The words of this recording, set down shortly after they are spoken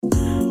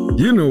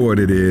You know what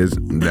it is.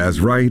 That's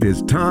right.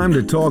 It's time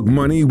to talk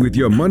money with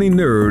your money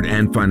nerd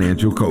and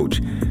financial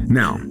coach.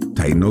 Now,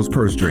 tighten those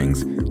purse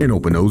strings and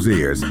open those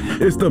ears.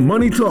 It's the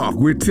Money Talk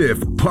with Tiff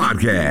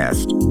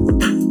podcast.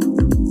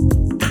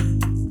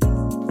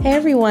 Hey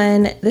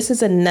everyone, this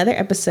is another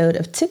episode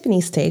of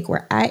Tiffany's Take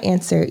where I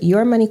answer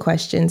your money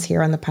questions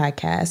here on the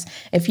podcast.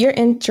 If you're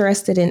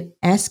interested in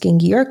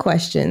asking your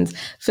questions,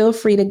 feel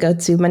free to go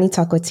to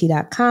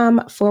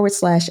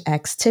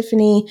moneytalkwitht.com/ask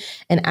Tiffany,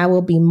 and I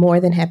will be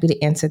more than happy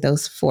to answer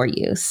those for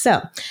you.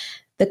 So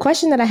the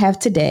question that I have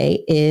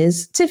today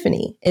is,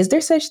 Tiffany, is there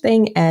such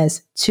thing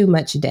as too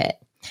much debt?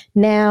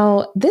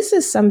 Now, this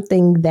is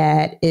something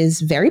that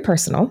is very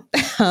personal.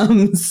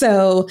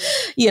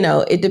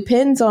 It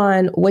depends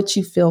on what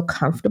you feel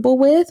comfortable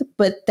with,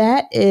 but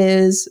that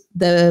is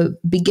the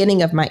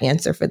beginning of my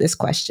answer for this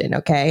question.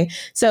 Okay.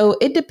 So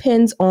it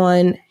depends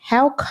on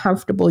how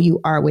comfortable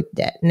you are with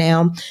debt.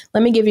 Now,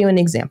 let me give you an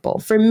example.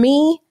 For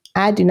me,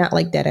 I do not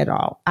like debt at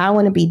all. I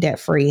want to be debt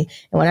free.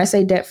 And when I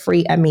say debt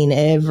free, I mean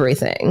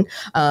everything.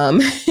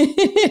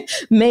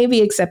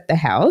 Maybe except the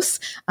house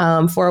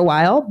for a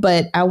while,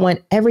 but I want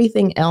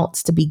everything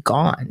else to be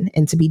gone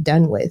and to be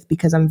done with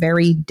because I'm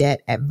very debt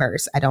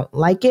adverse. I don't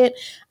like it.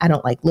 I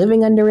don't like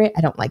living under it.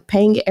 I don't like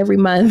paying it every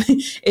month.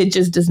 It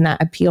just does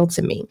not appeal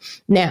to me.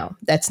 Now,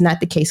 that's not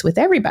the case with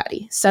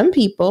everybody. Some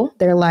people,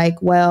 they're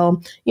like,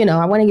 well,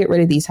 I want to get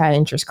rid of these high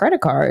interest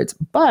credit cards,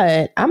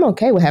 but I'm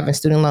okay with having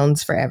student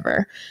loans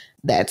forever.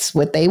 That's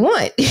what they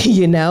want,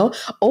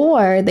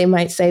 or they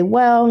might say,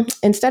 well,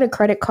 instead of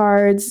credit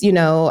cards,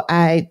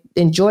 I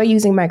enjoy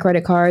using my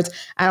credit cards.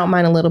 I don't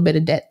mind a little bit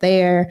of debt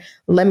there.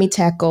 Let me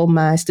tackle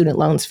my student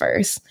loans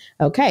first.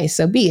 Okay,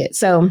 so be it.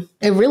 So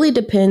it really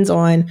depends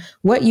on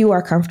what you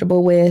are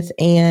comfortable with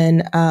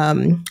and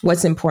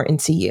what's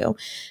important to you.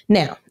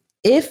 Now,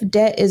 if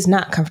debt is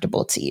not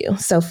comfortable to you,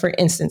 so for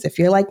instance, if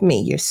you're like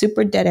me, you're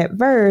super debt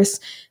adverse,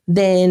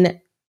 then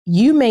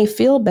you may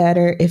feel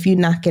better if you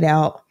knock it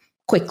out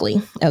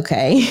quickly.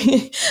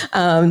 Okay.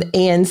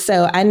 And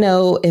so I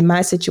know in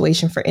my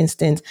situation, for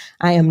instance,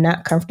 I am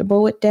not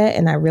comfortable with debt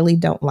and I really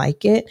don't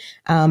like it.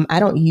 I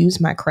don't use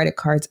my credit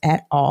cards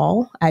at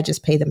all. I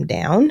just pay them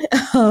down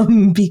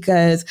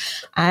because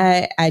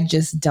I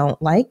just don't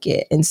like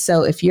it. And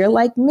so if you're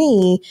like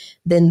me,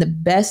 then the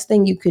best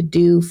thing you could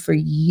do for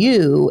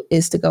you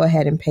is to go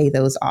ahead and pay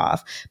those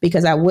off.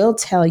 Because I will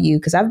tell you,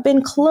 because I've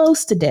been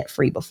close to debt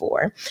free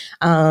before,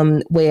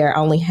 where I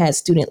only had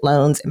student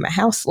loans and my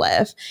house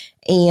left.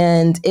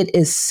 And it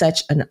is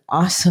such an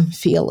awesome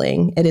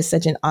feeling. It is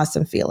such an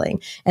awesome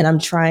feeling. And I'm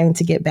trying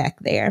to get back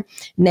there.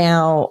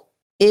 Now,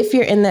 if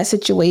you're in that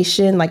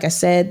situation, like I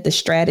said, the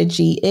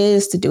strategy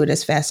is to do it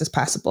as fast as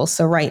possible.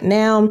 So right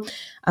now,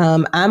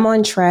 I'm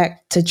on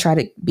track to try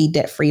to be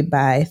debt free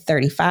by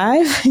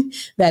 35.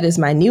 That is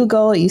my new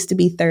goal. It used to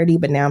be 30,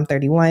 but now I'm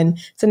 31.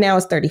 So now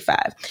it's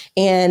 35.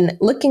 And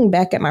looking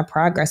back at my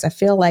progress, I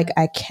feel like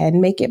I can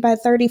make it by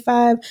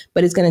 35,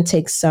 but it's going to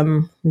take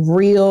some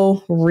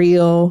real,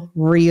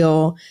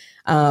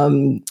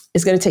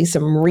 it's going to take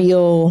some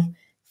real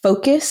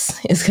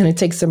focus. It's going to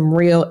take some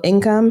real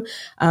income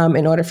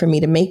in order for me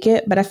to make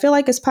it. But I feel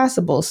like it's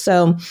possible.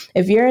 So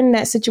if you're in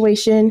that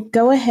situation,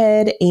 go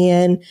ahead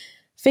and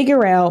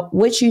figure out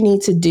what you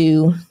need to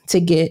do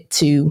to get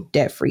to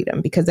debt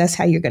freedom, because that's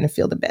how you're going to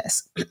feel the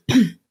best.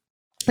 If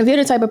you're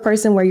the type of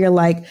person where you're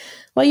like,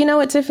 well, you know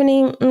what,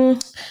 Tiffany,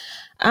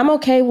 I'm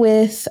okay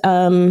with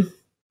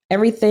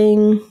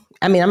everything.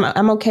 I mean,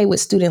 I'm okay with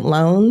student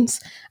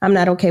loans. I'm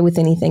not okay with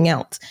anything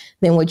else.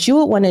 Then what you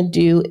would want to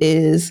do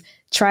is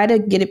try to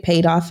get it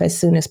paid off as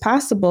soon as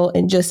possible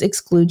and just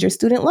exclude your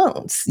student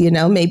loans.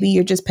 Maybe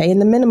you're just paying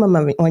the minimum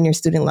on your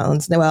student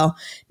loans. Well,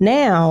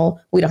 now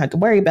we don't have to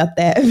worry about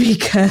that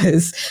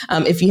because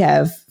if you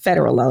have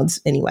federal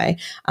loans anyway,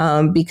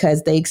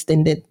 because they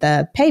extended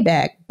the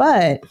payback.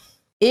 But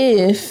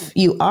if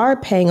you are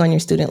paying on your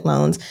student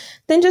loans,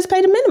 then just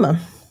pay the minimum.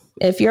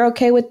 If you're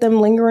okay with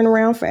them lingering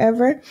around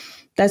forever,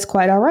 that's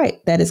quite all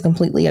right. That is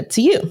completely up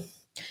to you.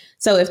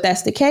 So if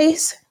that's the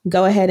case,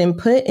 go ahead and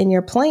put in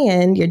your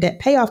plan, your debt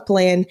payoff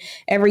plan,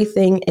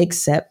 everything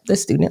except the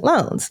student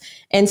loans,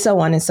 and so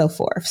on and so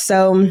forth.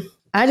 So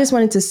I just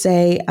wanted to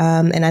say,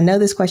 and I know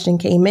this question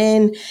came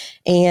in,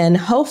 and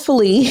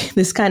hopefully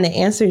this kind of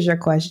answers your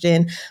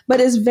question, but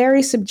it's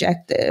very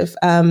subjective.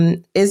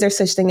 Is there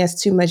such thing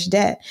as too much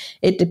debt?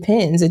 It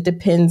depends. It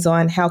depends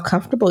on how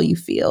comfortable you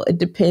feel. It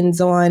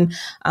depends on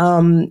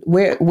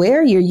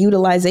where your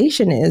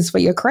utilization is for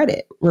your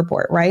credit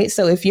report, right?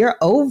 So if you're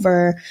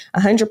over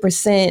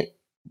 100%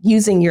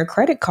 using your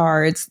credit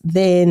cards,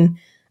 then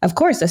of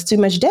course, that's too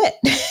much debt,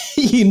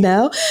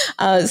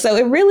 So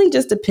it really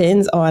just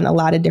depends on a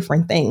lot of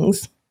different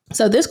things.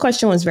 So this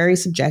question was very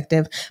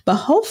subjective, but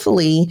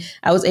hopefully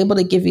I was able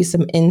to give you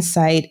some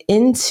insight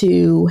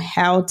into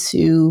how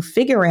to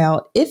figure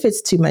out if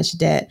it's too much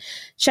debt.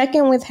 Check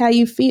in with how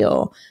you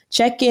feel.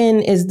 Check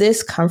in, is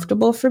this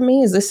comfortable for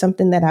me? Is this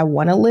something that I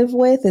want to live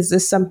with? Is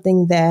this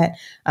something that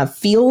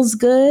feels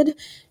good?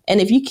 And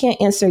if you can't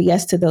answer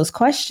yes to those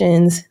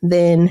questions,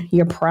 then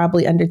you're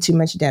probably under too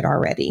much debt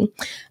already.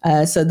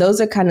 So those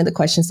are kind of the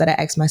questions that I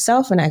ask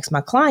myself and I ask my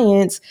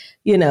clients,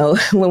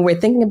 when we're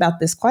thinking about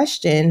this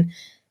question,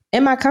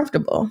 am I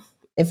comfortable?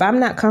 If I'm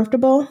not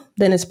comfortable,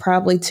 then it's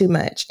probably too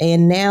much.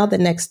 And now the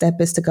next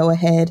step is to go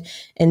ahead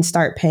and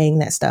start paying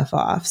that stuff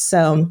off.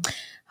 So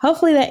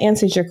hopefully that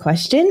answers your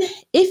question.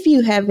 If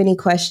you have any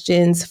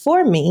questions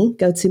for me,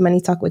 go to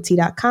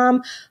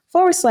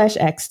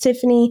moneytalkwitht.com/ask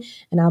Tiffany,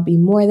 and I'll be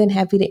more than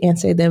happy to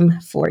answer them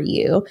for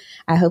you.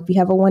 I hope you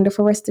have a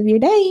wonderful rest of your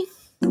day.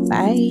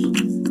 Bye.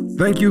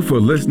 Thank you for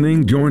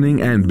listening,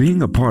 joining, and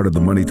being a part of the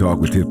Money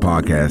Talk with Tiff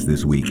podcast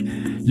this week.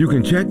 You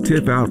can check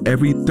Tiff out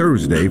every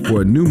Thursday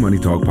for a new Money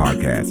Talk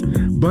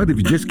podcast. But if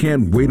you just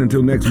can't wait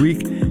until next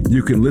week,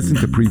 you can listen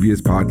to previous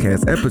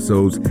podcast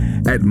episodes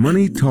at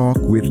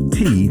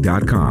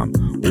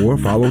moneytalkwitht.com or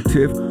follow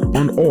Tiff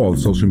on all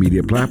social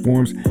media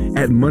platforms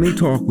at Money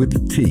Talk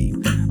with T.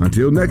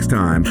 Until next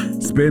time,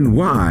 spend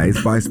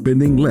wise by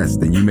spending less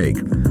than you make.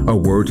 A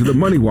word to the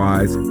money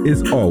wise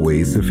is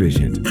always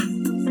sufficient.